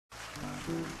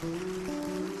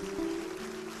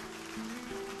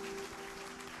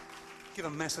Give a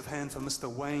massive hand for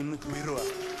Mr. Wayne Mirua.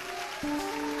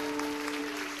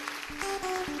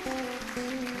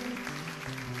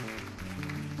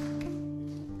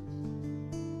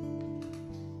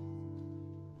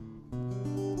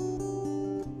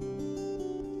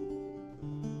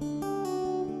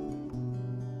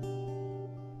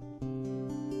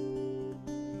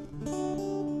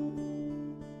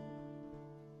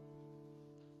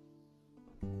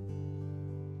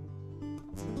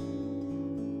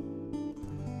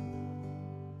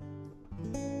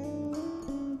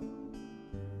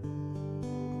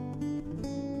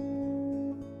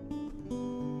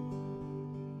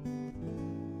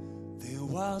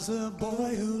 Was a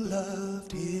boy who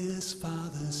loved his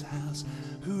father's house,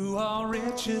 who all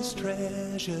riches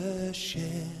treasure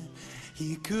shared.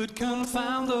 He could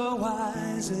confound the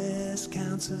wisest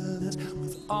counselors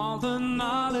with all the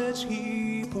knowledge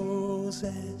he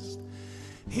possessed.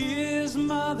 His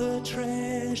mother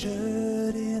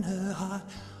treasured in her heart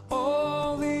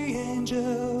all the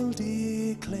angel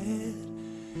declared,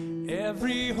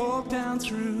 every hope down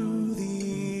through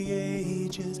the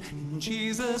ages, in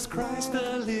Jesus Christ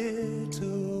the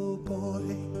little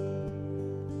boy.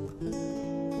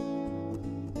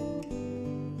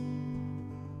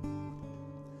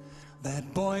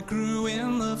 That boy grew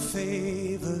in the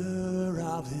favor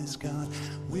of his God,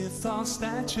 with all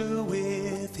stature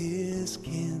with his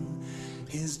kin.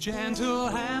 His gentle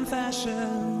hand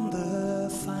fashioned the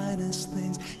finest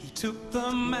things. He took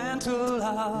the mantle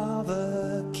of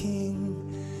a king.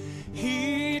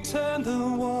 He turned the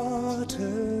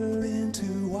water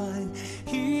into wine.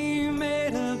 He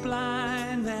made a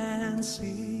blind man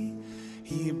see.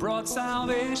 He brought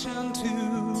salvation to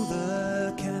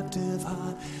the captive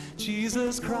heart,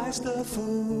 Jesus Christ the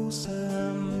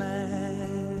fulsome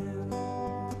man.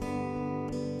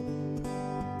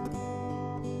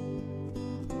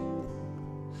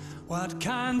 What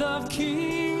kind of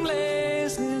king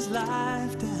lays his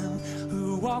life down,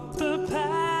 who walked the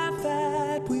path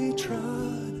that we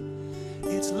trod?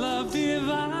 It's love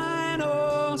divine,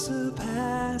 oh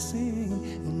surpassing,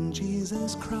 in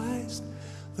Jesus Christ,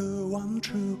 the one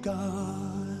true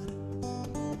God.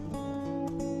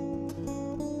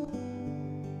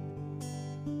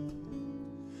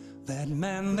 That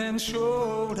man then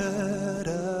shouldered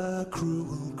a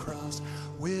cruel cross,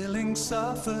 willing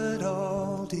suffered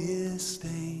all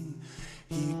disdain.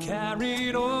 He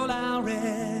carried all our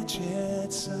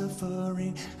wretched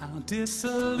suffering, our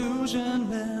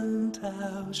disillusionment,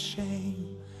 our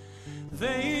shame.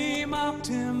 They mocked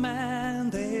him and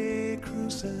they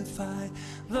crucified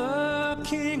the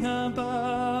King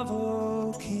above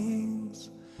all kings.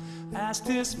 Asked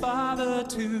his Father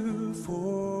to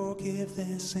forgive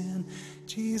their sin,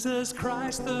 Jesus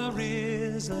Christ the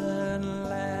risen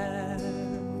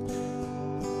Lamb.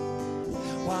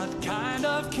 What kind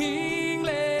of king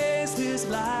lays his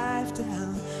life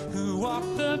down, who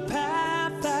walked the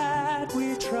path that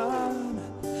we trod?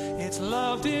 It's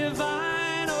love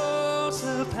divine, oh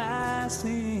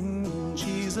surpassing,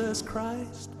 Jesus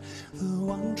Christ, the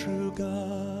one true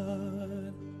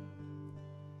God.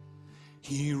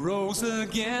 He rose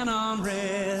again on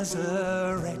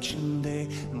resurrection day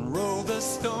and rolled the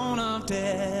stone of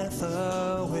death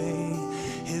away.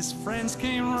 His friends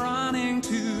came running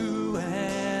to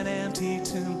an empty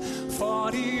tomb.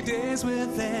 40 days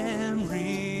with them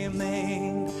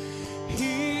remained.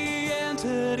 He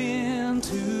entered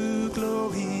into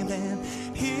glory then,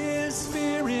 his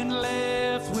spirit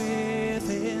left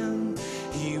within.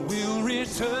 He will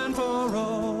return for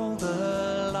all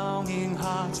the longing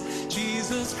hearts,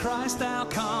 Jesus Christ our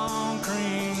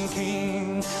conquering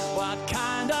King. What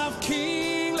kind of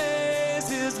king lays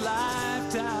his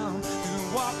life down,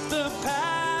 who walked the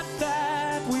path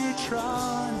that we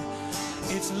trod?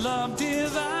 It's love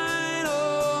divine,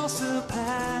 oh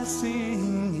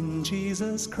surpassing, in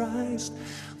Jesus Christ,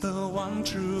 the one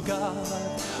true God.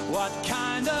 What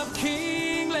kind of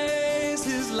king lays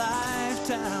his life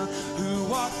down, who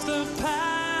walked the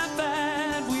path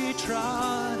that we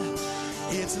trod?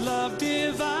 It's love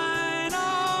divine,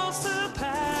 all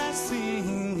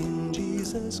surpassing, in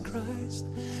Jesus Christ,